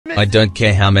I don't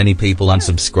care how many people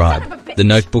unsubscribe. The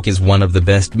Notebook is one of the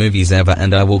best movies ever,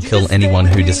 and I will kill anyone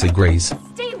who disagrees.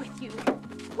 Stay with you.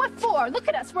 What for? Look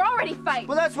at us, we're already fighting.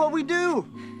 Well, that's what we do.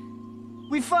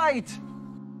 We fight.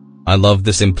 I love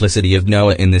the simplicity of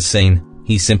Noah in this scene.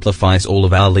 He simplifies all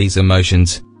of Ali's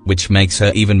emotions, which makes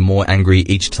her even more angry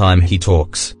each time he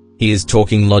talks. He is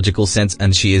talking logical sense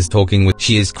and she is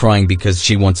she is crying because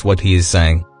she wants what he is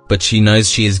saying, but she knows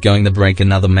she is going to break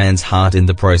another man's heart in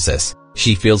the process.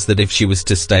 She feels that if she was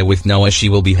to stay with Noah she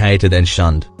will be hated and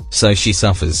shunned, so she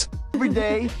suffers. Every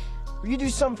day, will you do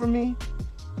something for me?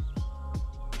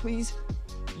 Please,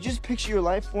 just picture your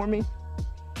life for me.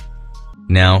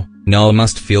 Now, Noah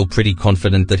must feel pretty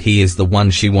confident that he is the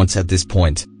one she wants at this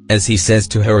point, as he says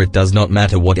to her, it does not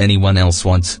matter what anyone else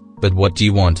wants, but what do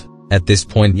you want? At this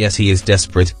point, yes, he is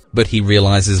desperate, but he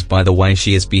realizes by the way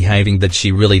she is behaving that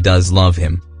she really does love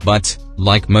him. But,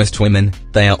 like most women,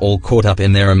 they are all caught up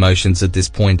in their emotions at this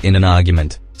point in an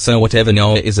argument, so whatever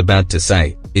Noah is about to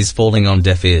say is falling on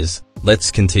deaf ears.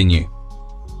 Let's continue.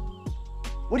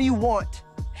 What do you want?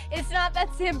 It's not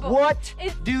that simple. What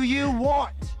do you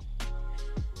want?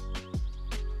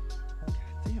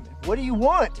 Damn it, what do you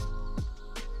want?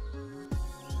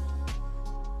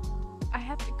 I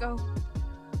have to go.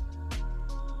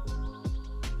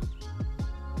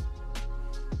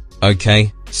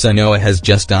 Okay, so Noah has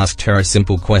just asked her a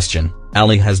simple question.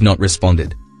 Ali has not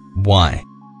responded. Why?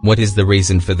 What is the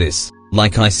reason for this?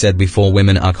 Like I said before,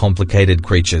 women are complicated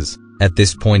creatures. At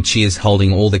this point she is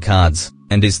holding all the cards,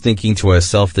 and is thinking to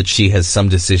herself that she has some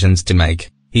decisions to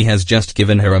make. He has just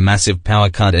given her a massive power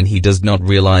card and he does not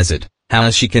realize it.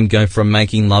 How she can go from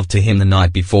making love to him the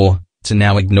night before, to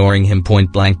now ignoring him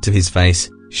point blank to his face,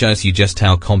 shows you just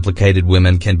how complicated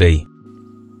women can be.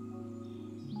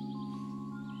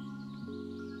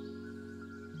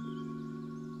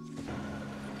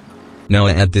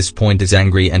 Noah at this point is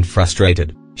angry and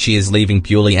frustrated. She is leaving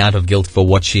purely out of guilt for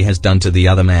what she has done to the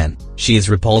other man. She is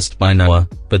repulsed by Noah,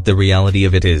 but the reality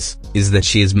of it is that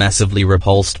she is massively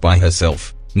repulsed by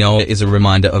herself. Noah is a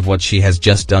reminder of what she has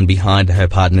just done behind her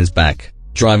partner's back.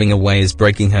 Driving away is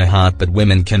breaking her heart, but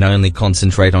women can only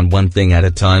concentrate on one thing at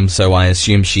a time, so I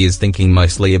assume she is thinking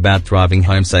mostly about driving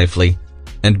home safely.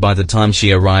 And by the time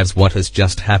she arrives, what has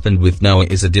just happened with Noah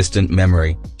is a distant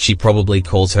memory. She probably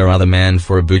calls her other man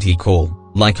for a booty call.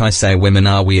 Like I say, women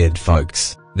are weird,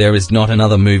 folks. There is not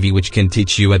another movie which can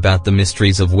teach you about the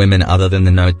mysteries of women other than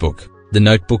The Notebook. The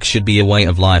Notebook should be a way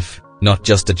of life, not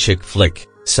just a chick flick.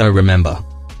 So remember,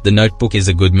 The Notebook is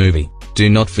a good movie. Do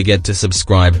not forget to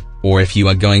subscribe, or if you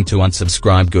are going to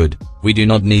unsubscribe, good. We do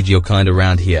not need your kind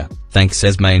around here. Thanks,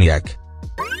 says Maniac.